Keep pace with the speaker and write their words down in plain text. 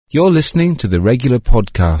You're listening to the regular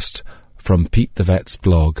podcast from Pete the Vet's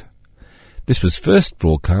blog. This was first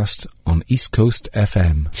broadcast on East Coast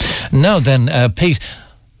FM. Now then, Pete,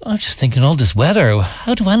 I'm just thinking all this weather,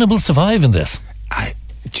 how do animals survive in this?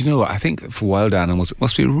 Do you know what? I think for wild animals, it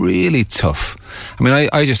must be really tough. I mean,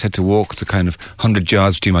 I just had to walk the kind of 100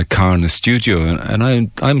 yards between my car and the studio,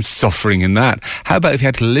 and I'm suffering in that. How about if you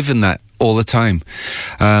had to live in that all the time?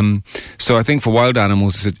 So I think for wild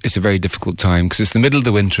animals, it's a very difficult time because it's the middle of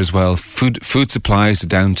the winter as well. Food supplies are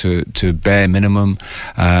down to bare minimum.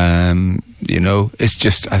 You know, it's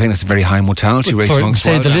just, I think it's a very high mortality rate amongst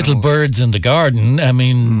wild the animals. Little birds in the garden, I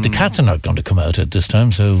mean, the cats are not going to come out at this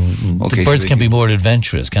time, so the birds can be more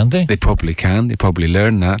adventurous, can't they? They probably can. They probably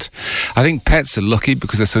learn that. I think pets are lucky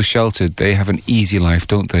because they're so sheltered. They have an easy life,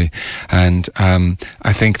 don't they? And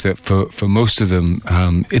I think that for most of them,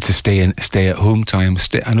 it's a stay at home time.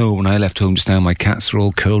 I know when I left home just now, my cats are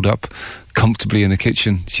all curled up comfortably in the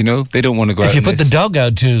kitchen. You know, they don't want to go out. If you put the dog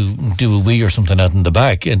out to do a wee or something out in the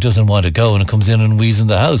back, it doesn't want to go, and it comes in and wheezes in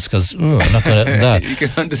the house because I'm not going to that. You can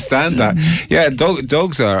understand that. Yeah,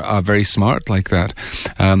 dogs are very smart like that.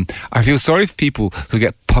 I feel sorry for people who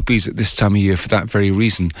get puppies at this time of year for that very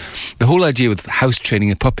reason. The whole idea with house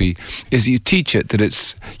training a puppy is you teach it that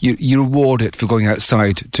it's you reward it for going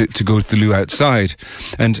outside to go to the loo outside,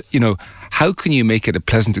 and you know. How can you make it a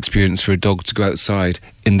pleasant experience for a dog to go outside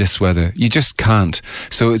in this weather? You just can't.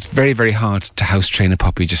 So it's very, very hard to house train a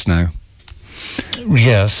puppy just now.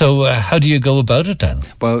 Yeah, so how do you go about it then?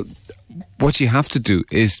 Well, what you have to do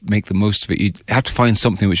is make the most of it. You have to find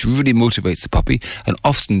something which really motivates the puppy, and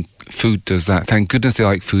often food does that. Thank goodness they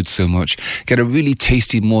like food so much. Get a really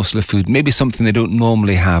tasty morsel of food, maybe something they don't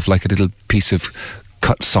normally have, like a little piece of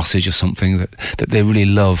cut sausage or something that they really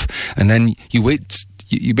love. And then you wait.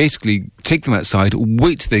 You basically take them outside,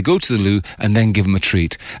 wait till they go to the loo, and then give them a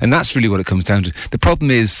treat. And that's really what it comes down to. The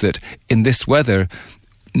problem is that in this weather,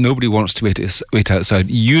 nobody wants to wait outside.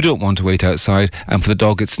 You don't want to wait outside, and for the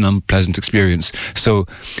dog, it's an unpleasant experience. So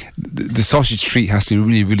the sausage treat has to be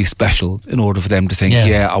really, really special in order for them to think,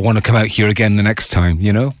 yeah I want to come out here again the next time,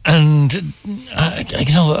 you know? And,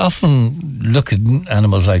 you know, I often look at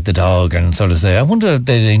animals like the dog and sort of say, I wonder if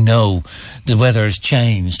they know the weather has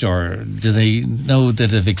changed, or do they know that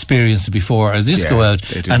they've experienced it before, or they just go out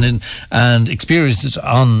and experience it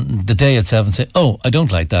on the day itself and say, oh, I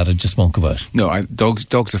don't like that, I just won't go out. No, dogs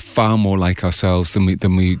are far more like ourselves than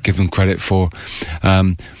we give them credit for.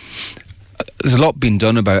 There's a lot been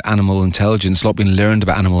done about animal intelligence, a lot been learned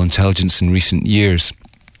about animal intelligence in recent years.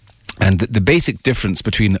 And the basic difference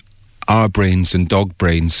between our brains and dog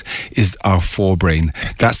brains is our forebrain.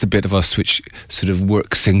 That's the bit of us which sort of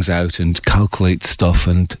works things out and calculates stuff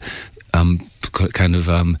and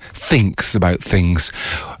thinks about things.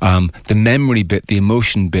 The memory bit, the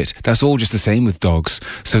emotion bit, that's all just the same with dogs.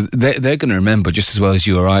 So they're going to remember just as well as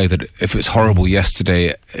you or I that if it's horrible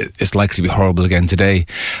yesterday, it's likely to be horrible again today.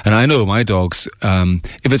 And I know my dogs,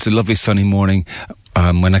 if it's a lovely sunny morning,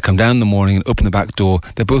 when I come down in the morning and open the back door,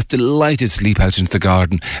 they're both delighted to leap out into the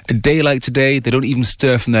garden. A day like today, they don't even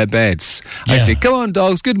stir from their beds. Yeah. I say, come on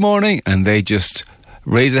dogs, good morning. And they just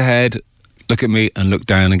raise a head, look at me and look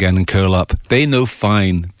down again and curl up. They know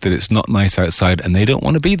fine that it's not nice outside and they don't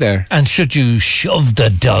want to be there. And should you shove the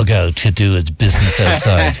dog out to do its business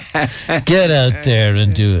outside? Get out there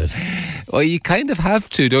and do it. Well, you kind of have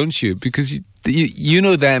to, don't you? Because you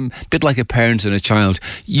know them, a bit like a parent and a child.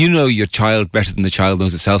 You know your child better than the child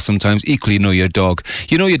knows itself sometimes. Equally, you know your dog.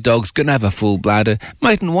 You know your dog's going to have a full bladder.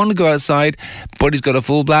 Mightn't want to go outside, but he's got a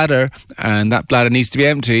full bladder, and that bladder needs to be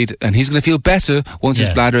emptied, and he's going to feel better once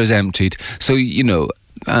his bladder is emptied. So, you know,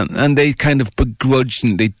 and they kind of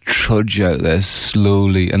begrudgingly, they trudge out there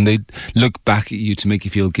slowly, and they look back at you to make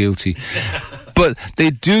you feel guilty. But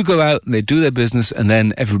they do go out and they do their business, and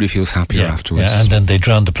then everybody feels happier afterwards. Yeah, and then they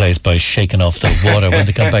drown the place by shaking off the water when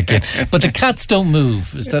they come back in. But the cats don't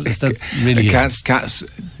move. Is that really? The cats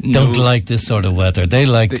don't like this sort of weather. They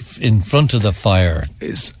like in front of the fire.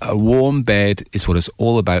 It's a warm bed is what it's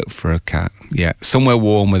all about for a cat. Yeah, somewhere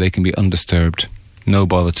warm where they can be undisturbed. No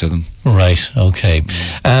bother to them. Right, okay.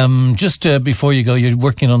 Just before you go, you're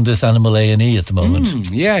working on this Animal A&E at the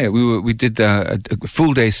moment. Yeah, we did a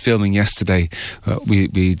full day's filming yesterday.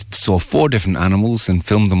 We saw 4 different animals and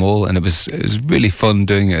filmed them all, and it was really fun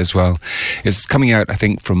doing it as well. It's coming out, I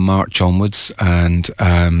think, from March onwards, and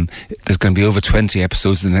there's going to be over 20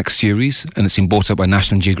 episodes in the next series, and it's been bought up by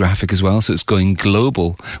National Geographic as well, so it's going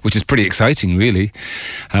global, which is pretty exciting, really.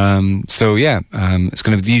 It's going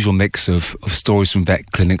to be the usual mix of stories from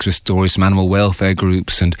vet clinics with stories from animal welfare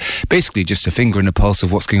groups, and basically just a finger in the pulse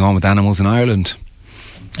of what's going on with animals in Ireland.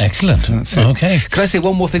 Excellent. That's it. Okay. Can I say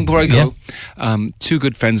one more thing before I go? Two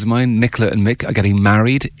good friends of mine, Nicola and Mick, are getting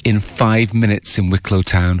married in 5 minutes in Wicklow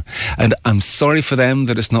Town. And I'm sorry for them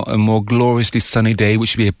that it's not a more gloriously sunny day,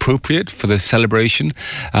 which would be appropriate for the celebration.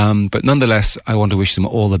 But nonetheless, I want to wish them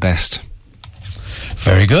all the best.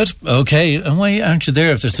 Very good. Okay. And why aren't you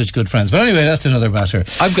there if they're such good friends? But anyway, that's another matter.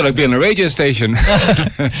 I've got to be on a radio station.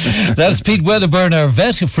 That's Pete Weatherburn, our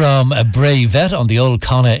vet from Bray Vet on the old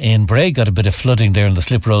Conna in Bray. Got a bit of flooding there on the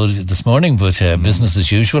slip road this morning, but business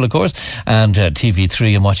as usual, of course. And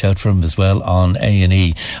TV3, and watch out for him as well on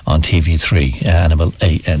A&E on TV3, Animal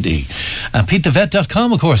A&E. And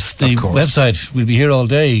PeteTheVet.com, of course, the website. We'll be here all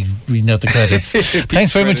day reading out the credits.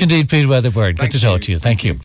 Thanks very much indeed, Pete Weatherburn. Good to talk to you. Thank you.